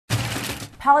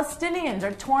Palestinians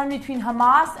are torn between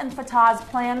Hamas and Fatah's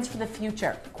plans for the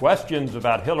future. Questions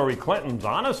about Hillary Clinton's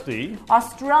honesty.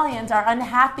 Australians are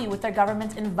unhappy with their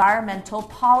government's environmental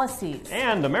policies.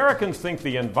 And Americans think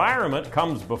the environment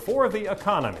comes before the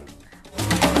economy.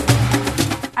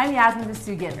 I'm Yasmin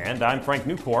Vasugan. And I'm Frank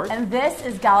Newport. And this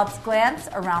is Gallup's Glance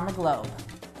Around the Globe.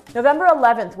 November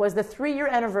 11th was the 3-year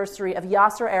anniversary of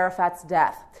Yasser Arafat's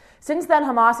death. Since then,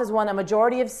 Hamas has won a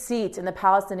majority of seats in the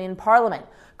Palestinian parliament,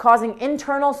 causing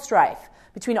internal strife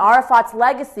between Arafat's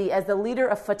legacy as the leader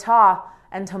of Fatah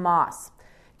and Hamas.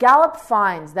 Gallup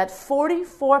finds that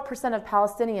 44% of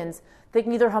Palestinians think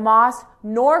neither Hamas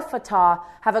nor Fatah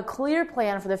have a clear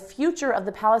plan for the future of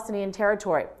the Palestinian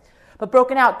territory. But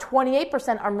broken out,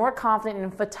 28% are more confident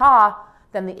in Fatah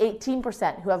than the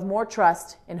 18% who have more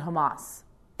trust in Hamas.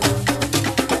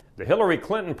 The Hillary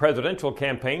Clinton presidential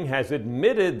campaign has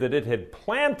admitted that it had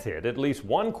planted at least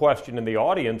one question in the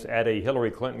audience at a Hillary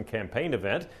Clinton campaign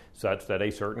event, such that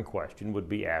a certain question would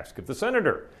be asked of the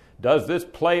senator. Does this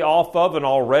play off of an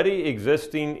already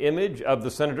existing image of the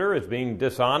senator as being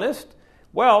dishonest?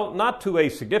 Well, not to a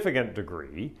significant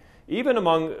degree. Even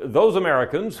among those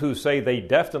Americans who say they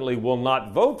definitely will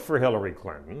not vote for Hillary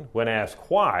Clinton, when asked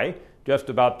why, just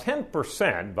about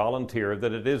 10% volunteer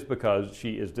that it is because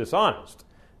she is dishonest.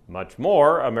 Much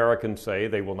more Americans say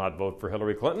they will not vote for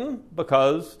Hillary Clinton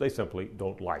because they simply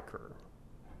don't like her.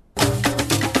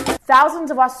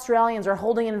 Thousands of Australians are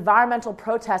holding environmental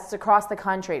protests across the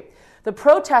country. The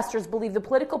protesters believe the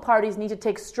political parties need to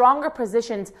take stronger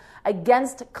positions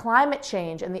against climate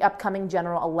change in the upcoming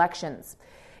general elections.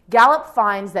 Gallup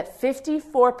finds that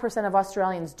 54% of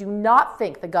Australians do not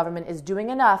think the government is doing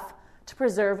enough to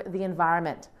preserve the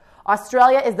environment.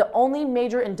 Australia is the only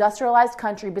major industrialized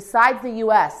country besides the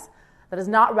U.S. that has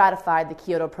not ratified the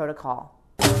Kyoto Protocol.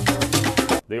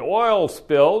 The oil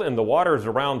spill in the waters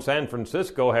around San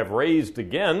Francisco have raised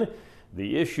again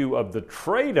the issue of the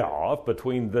trade-off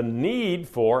between the need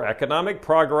for economic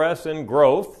progress and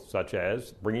growth, such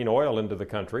as bringing oil into the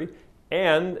country,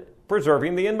 and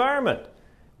preserving the environment.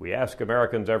 We ask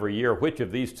Americans every year which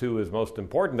of these two is most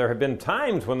important. There have been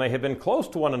times when they have been close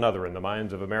to one another in the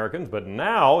minds of Americans, but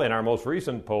now, in our most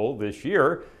recent poll this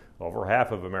year, over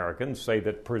half of Americans say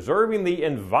that preserving the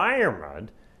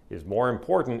environment is more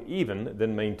important even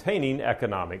than maintaining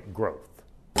economic growth.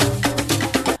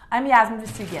 I'm Yasmin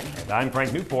Vasugan. And I'm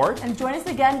Frank Newport. And join us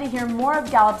again to hear more of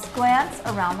Gallup's Glance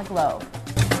Around the Globe.